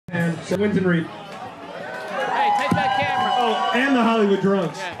Winton Reed. Hey, take that camera. Oh, and the Hollywood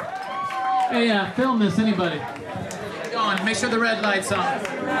Drunks. Yeah. Hey, film this, anybody. Go on, make sure the red light's on.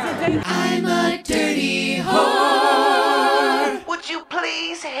 I'm a dirty whore. Would you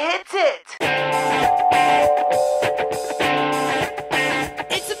please hit it?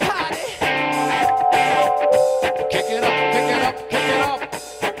 It's a party. Kick it up, kick it up, kick it up.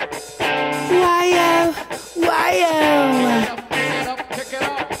 Why-oh, why-oh, Kick it up, kick it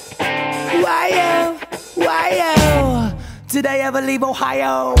up. why-oh, why-oh. Did I ever leave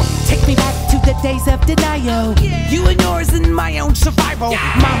Ohio? Take me back to the days of denial. You and yours and my own survival.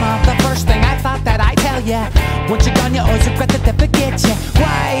 Mama, the first thing I thought that I'd tell ya. Once you're gone, you always regret that they forget ya.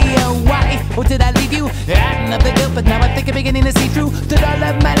 Why, oh why, or did I leave you? I'm not the good, but now I think I'm beginning to see through that all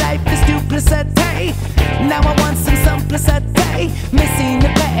of my life is duplicity. Now I want some simplicity. Missing the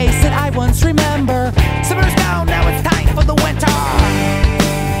place that I once remember. Summer's down, now it's time for the winter.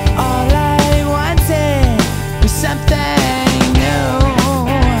 All I wanted was something new.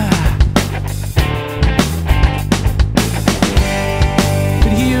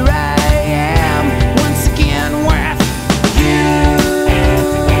 But here I am, once again with you.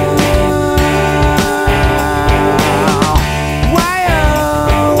 Why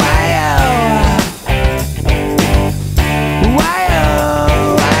oh, why oh, why oh,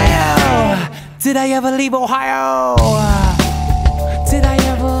 why oh. Did I ever leave Ohio? Did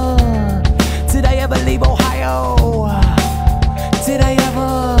I ever leave Ohio? Did I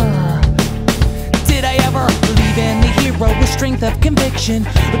ever believe in the hero with strength of conviction?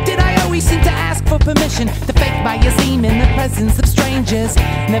 Or did I always seem to ask for permission to fake my esteem in the presence of strangers,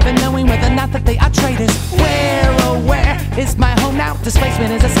 never knowing whether or not that they are traitors? Where, oh where is my home now?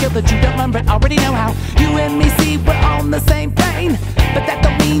 Displacement is a skill that you don't learn but already know how. You and me see we're on the same plane, but that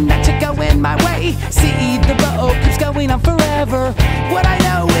don't mean that you're going my way. See, the road keeps going on forever. What I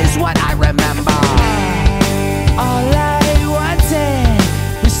know is what I remember. All I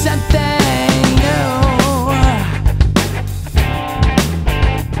wanted was something new.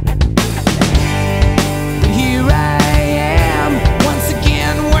 But here I am, once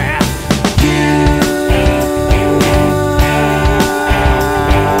again with you.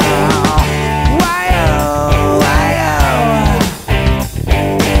 Why oh, why oh, why oh,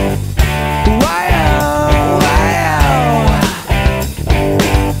 why oh,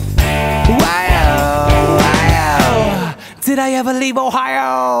 why oh, why oh. Did I ever leave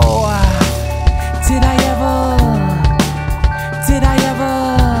Ohio? Did I ever? Did I ever?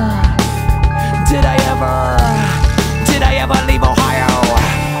 Did I ever? Did I ever leave Ohio?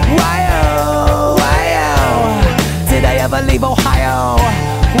 Why oh, why oh? Did I ever leave Ohio?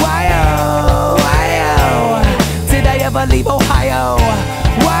 Why oh, why oh? Did I ever leave Ohio?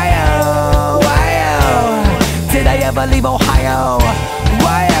 Why oh, why oh? Did I ever leave Ohio?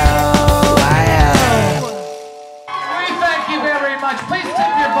 Why oh, why oh? We thank you very much. Please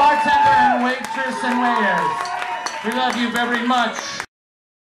tip your bartender and waitress and waiters. We love you very much.